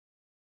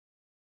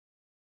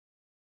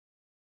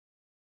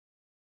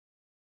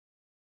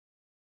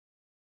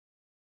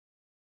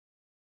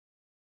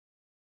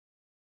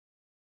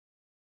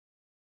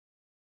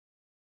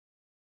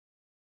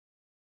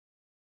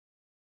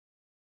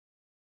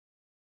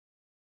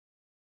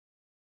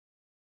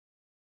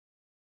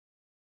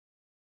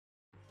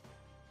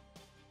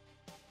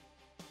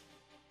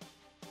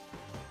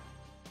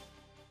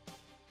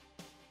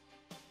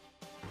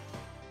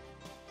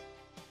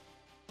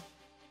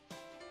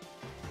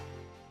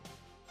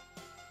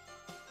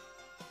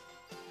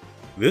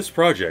This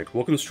project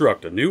will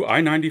construct a new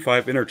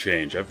I-95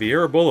 interchange at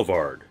Vieira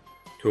Boulevard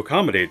to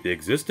accommodate the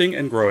existing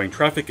and growing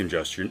traffic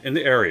congestion in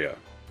the area.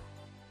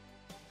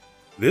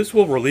 This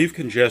will relieve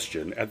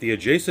congestion at the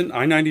adjacent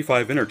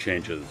I-95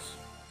 interchanges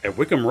at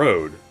Wickham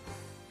Road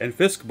and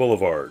Fisk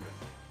Boulevard.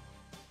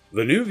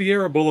 The new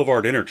Vieira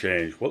Boulevard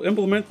interchange will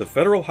implement the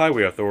Federal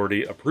Highway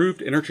Authority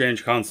approved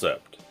interchange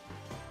concept.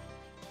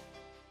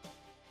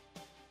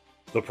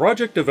 The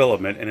project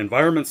development and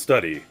environment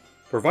study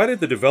provided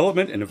the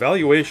development and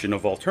evaluation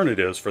of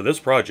alternatives for this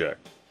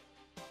project.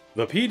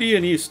 The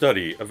PD&E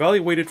study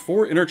evaluated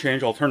 4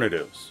 interchange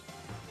alternatives,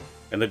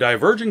 and the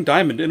Diverging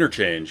Diamond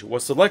interchange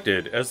was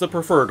selected as the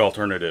preferred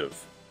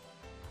alternative.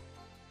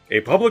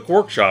 A public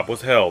workshop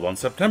was held on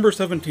September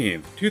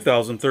 17,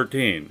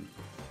 2013.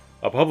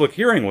 A public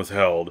hearing was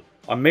held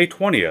on May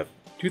 20,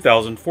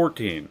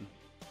 2014.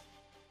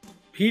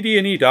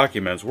 PD&E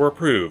documents were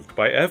approved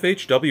by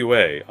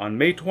FHWA on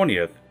May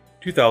 20,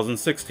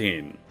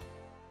 2016.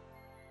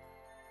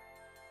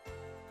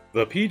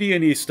 The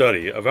PD&E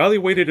study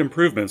evaluated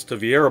improvements to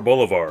Vieira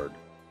Boulevard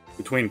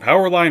between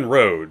Powerline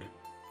Road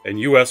and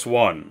US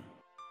 1.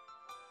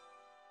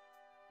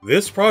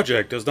 This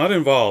project does not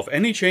involve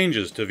any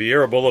changes to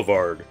Vieira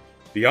Boulevard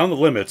beyond the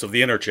limits of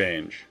the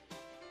interchange.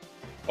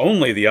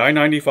 Only the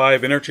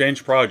I-95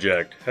 interchange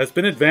project has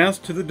been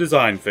advanced to the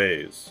design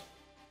phase.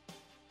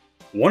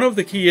 One of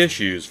the key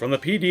issues from the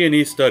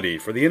PD&E study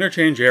for the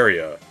interchange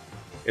area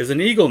is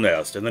an eagle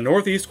nest in the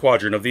northeast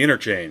quadrant of the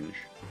interchange,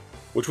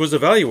 which was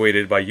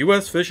evaluated by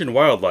U.S. Fish and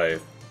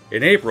Wildlife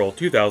in April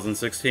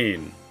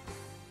 2016.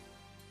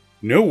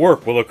 No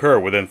work will occur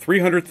within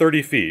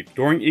 330 feet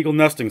during eagle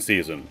nesting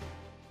season,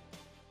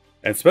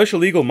 and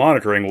special eagle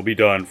monitoring will be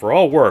done for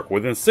all work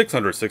within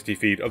 660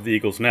 feet of the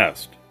eagle's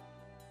nest.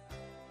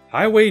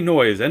 Highway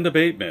noise and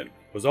abatement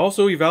was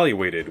also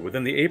evaluated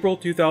within the April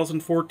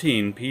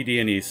 2014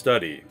 PD&E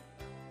study.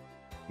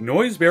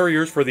 Noise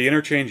barriers for the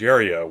interchange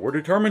area were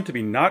determined to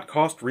be not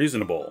cost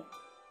reasonable,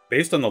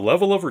 based on the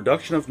level of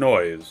reduction of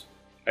noise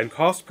and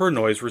cost per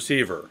noise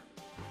receiver.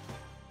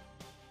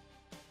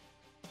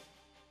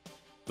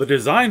 The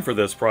design for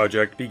this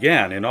project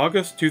began in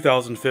August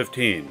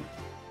 2015,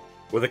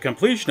 with a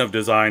completion of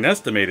design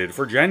estimated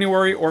for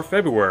January or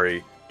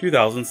February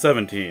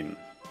 2017.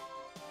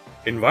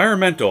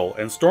 Environmental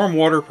and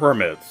stormwater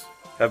permits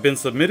have been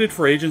submitted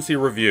for agency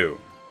review.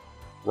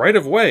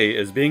 Right-of-way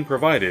is being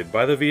provided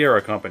by the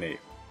Vieira Company.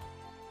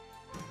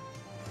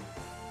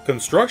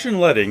 Construction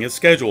letting is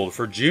scheduled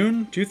for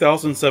June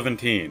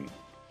 2017.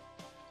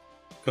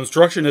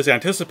 Construction is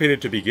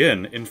anticipated to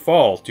begin in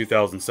fall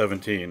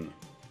 2017.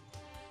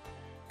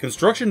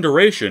 Construction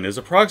duration is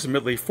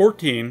approximately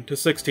 14 to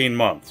 16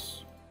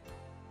 months.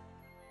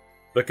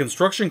 The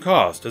construction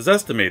cost is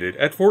estimated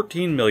at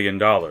 $14 million.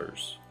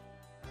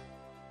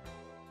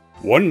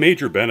 One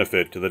major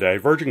benefit to the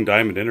Diverging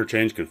Diamond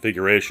interchange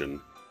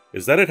configuration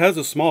is that it has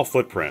a small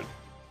footprint.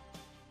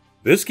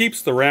 This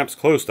keeps the ramps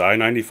close to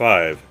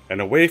I-95 and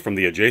away from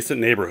the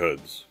adjacent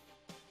neighborhoods.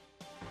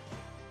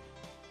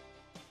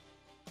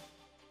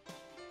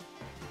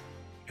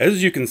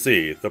 As you can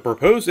see, the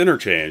proposed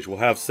interchange will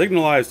have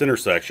signalized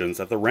intersections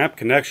at the ramp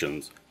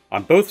connections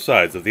on both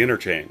sides of the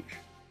interchange.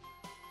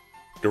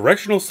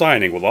 Directional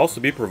signing will also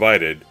be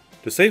provided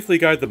to safely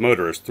guide the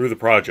motorist through the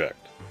project.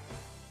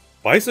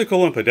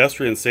 Bicycle and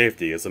pedestrian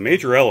safety is a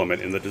major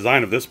element in the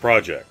design of this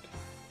project.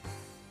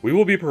 We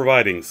will be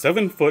providing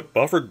 7-foot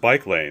buffered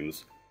bike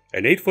lanes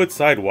and 8-foot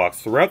sidewalks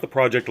throughout the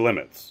project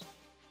limits.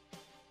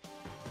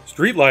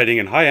 Street lighting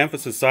and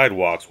high-emphasis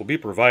sidewalks will be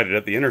provided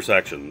at the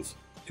intersections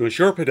to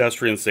ensure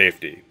pedestrian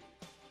safety.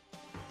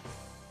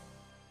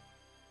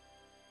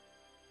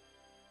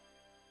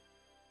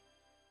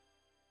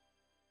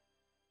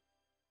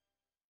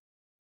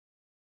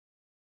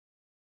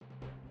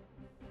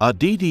 A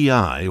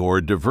DDI,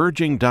 or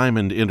Diverging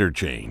Diamond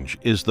Interchange,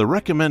 is the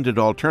recommended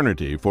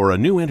alternative for a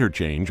new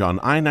interchange on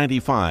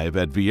I-95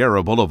 at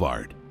Vieira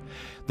Boulevard.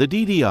 The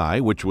DDI,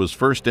 which was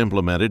first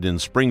implemented in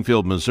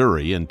Springfield,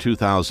 Missouri in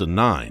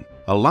 2009,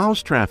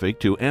 allows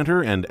traffic to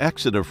enter and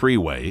exit a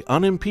freeway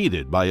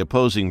unimpeded by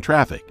opposing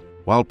traffic,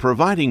 while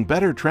providing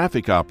better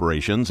traffic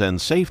operations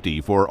and safety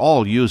for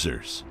all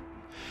users.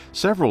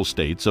 Several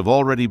states have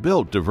already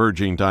built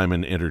Diverging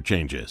Diamond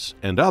interchanges,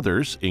 and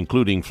others,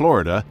 including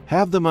Florida,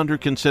 have them under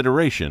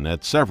consideration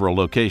at several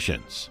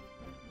locations.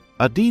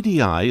 A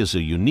DDI is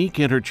a unique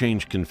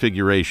interchange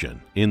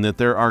configuration in that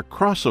there are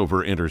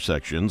crossover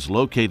intersections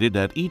located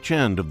at each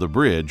end of the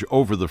bridge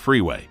over the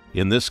freeway,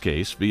 in this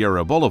case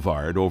Vieira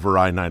Boulevard over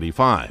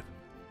I-95.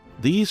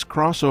 These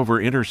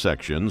crossover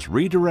intersections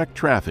redirect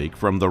traffic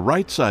from the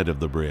right side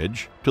of the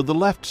bridge to the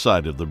left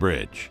side of the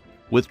bridge.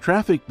 With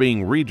traffic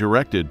being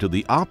redirected to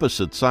the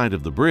opposite side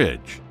of the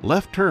bridge,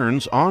 left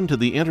turns onto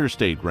the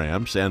interstate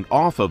ramps and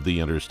off of the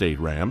interstate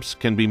ramps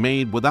can be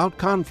made without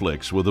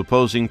conflicts with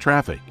opposing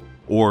traffic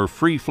or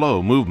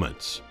free-flow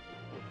movements.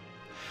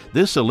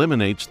 This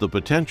eliminates the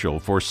potential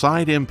for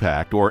side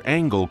impact or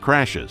angle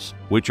crashes,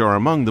 which are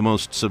among the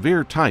most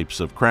severe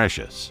types of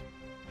crashes.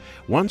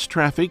 Once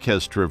traffic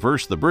has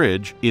traversed the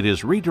bridge, it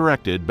is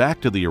redirected back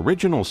to the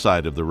original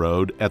side of the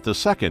road at the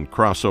second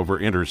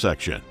crossover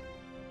intersection.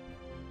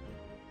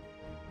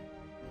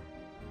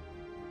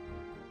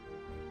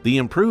 The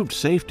improved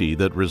safety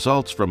that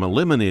results from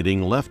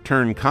eliminating left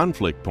turn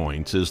conflict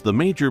points is the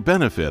major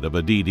benefit of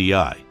a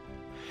DDI.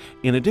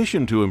 In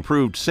addition to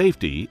improved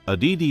safety, a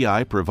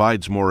DDI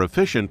provides more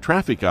efficient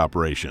traffic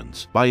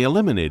operations by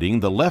eliminating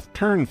the left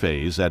turn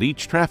phase at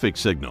each traffic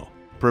signal,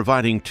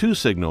 providing 2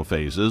 signal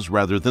phases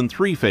rather than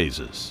 3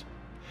 phases.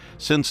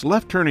 Since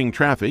left-turning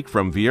traffic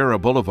from Viera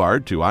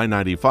Boulevard to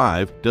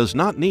I-95 does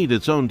not need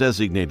its own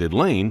designated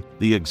lane,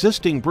 the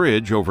existing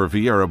bridge over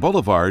Viera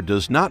Boulevard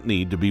does not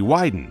need to be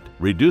widened,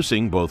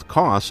 reducing both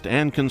cost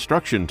and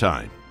construction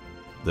time.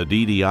 The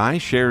DDI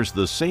shares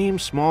the same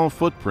small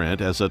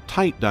footprint as a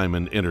tight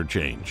diamond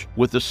interchange,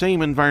 with the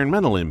same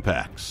environmental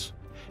impacts.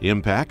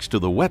 Impacts to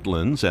the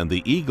wetlands and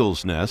the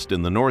Eagle's Nest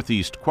in the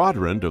northeast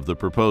quadrant of the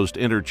proposed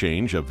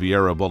interchange of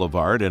Viera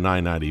Boulevard and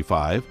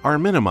I-95 are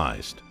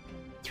minimized.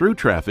 Through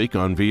traffic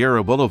on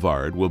Viera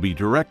Boulevard will be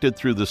directed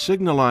through the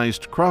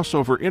signalized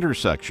crossover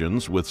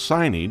intersections with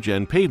signage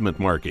and pavement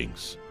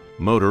markings.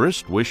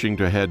 Motorists wishing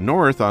to head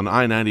north on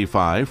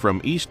I-95 from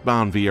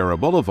eastbound Viera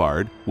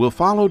Boulevard will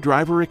follow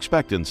driver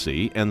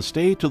expectancy and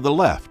stay to the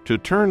left to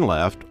turn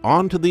left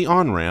onto the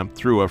on-ramp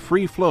through a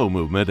free flow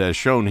movement as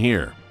shown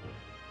here.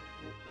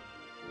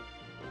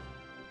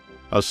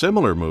 A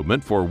similar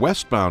movement for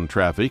westbound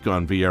traffic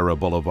on Viera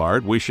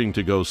Boulevard wishing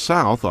to go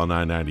south on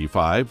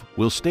I-95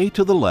 will stay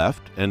to the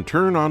left and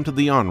turn onto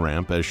the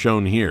on-ramp as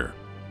shown here.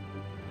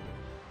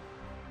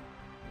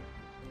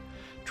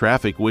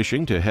 Traffic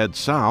wishing to head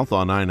south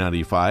on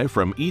I-95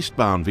 from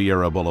eastbound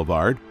Viera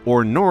Boulevard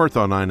or north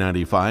on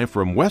I-95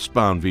 from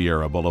westbound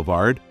Viera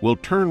Boulevard will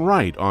turn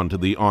right onto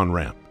the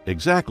on-ramp,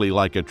 exactly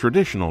like a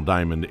traditional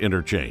diamond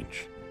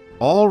interchange.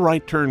 All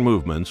right turn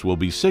movements will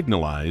be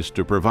signalized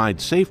to provide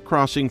safe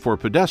crossing for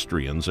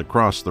pedestrians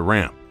across the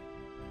ramp.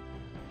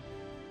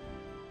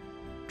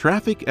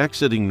 Traffic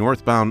exiting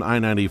northbound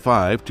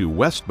I-95 to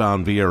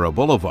westbound Viera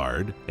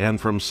Boulevard and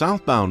from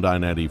southbound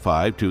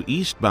I-95 to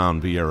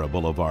eastbound Viera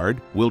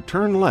Boulevard will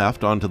turn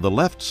left onto the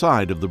left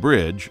side of the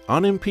bridge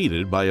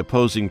unimpeded by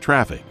opposing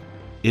traffic.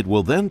 It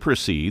will then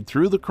proceed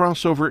through the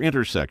crossover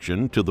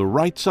intersection to the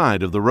right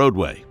side of the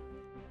roadway.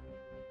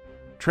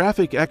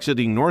 Traffic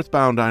exiting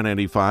northbound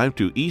I-95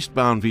 to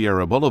eastbound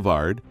Viera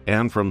Boulevard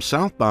and from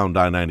southbound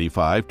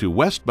I-95 to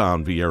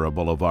westbound Viera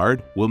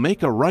Boulevard will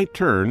make a right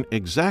turn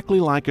exactly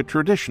like a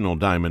traditional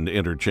diamond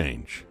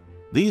interchange.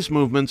 These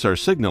movements are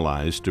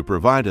signalized to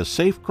provide a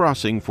safe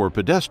crossing for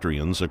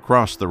pedestrians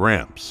across the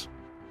ramps.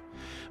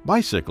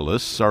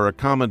 Bicyclists are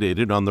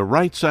accommodated on the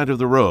right side of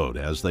the road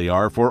as they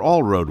are for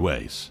all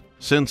roadways.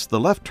 Since the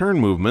left turn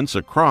movements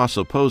across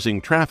opposing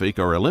traffic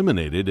are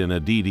eliminated in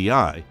a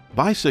DDI,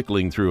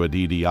 bicycling through a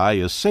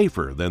DDI is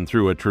safer than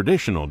through a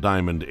traditional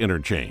diamond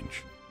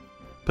interchange.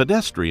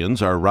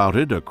 Pedestrians are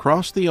routed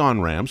across the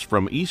on-ramps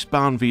from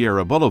eastbound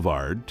Viera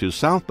Boulevard to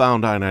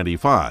southbound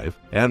I-95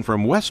 and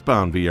from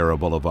westbound Viera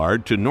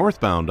Boulevard to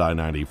northbound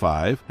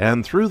I-95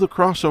 and through the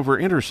crossover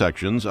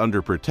intersections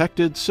under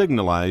protected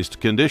signalized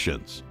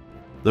conditions.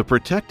 The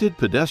protected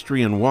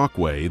pedestrian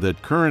walkway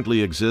that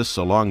currently exists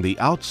along the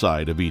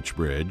outside of each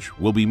bridge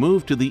will be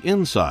moved to the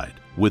inside,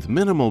 with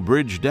minimal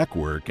bridge deck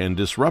work and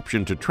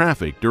disruption to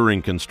traffic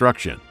during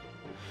construction.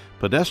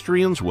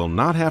 Pedestrians will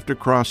not have to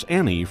cross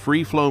any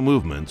free-flow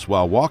movements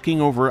while walking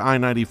over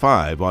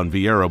I-95 on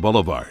Viera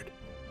Boulevard.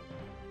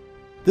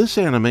 This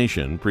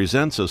animation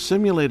presents a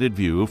simulated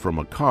view from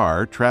a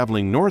car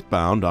traveling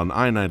northbound on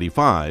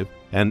I-95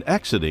 and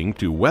exiting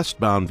to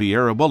westbound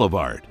Viera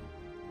Boulevard.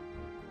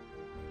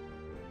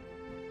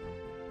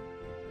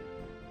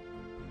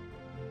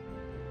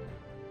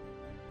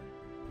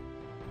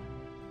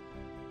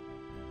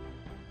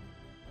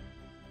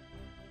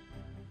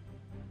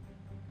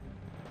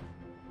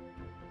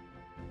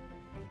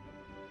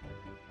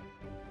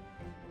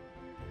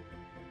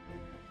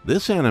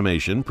 This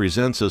animation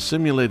presents a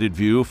simulated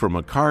view from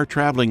a car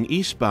traveling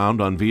eastbound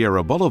on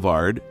Viera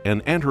Boulevard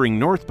and entering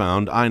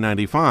northbound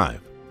I-95.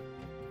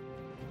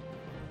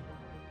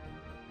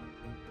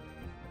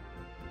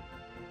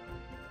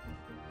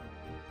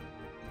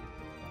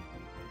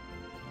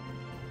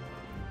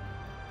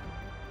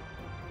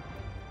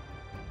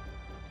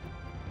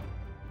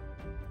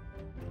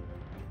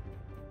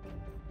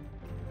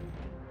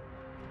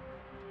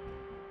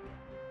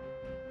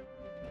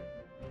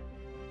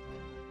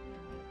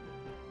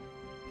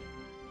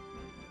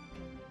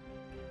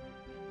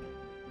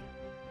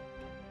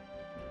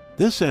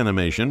 This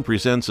animation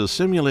presents a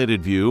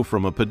simulated view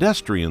from a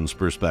pedestrian's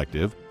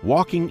perspective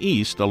walking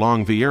east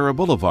along Viera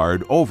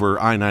Boulevard over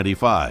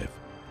I-95.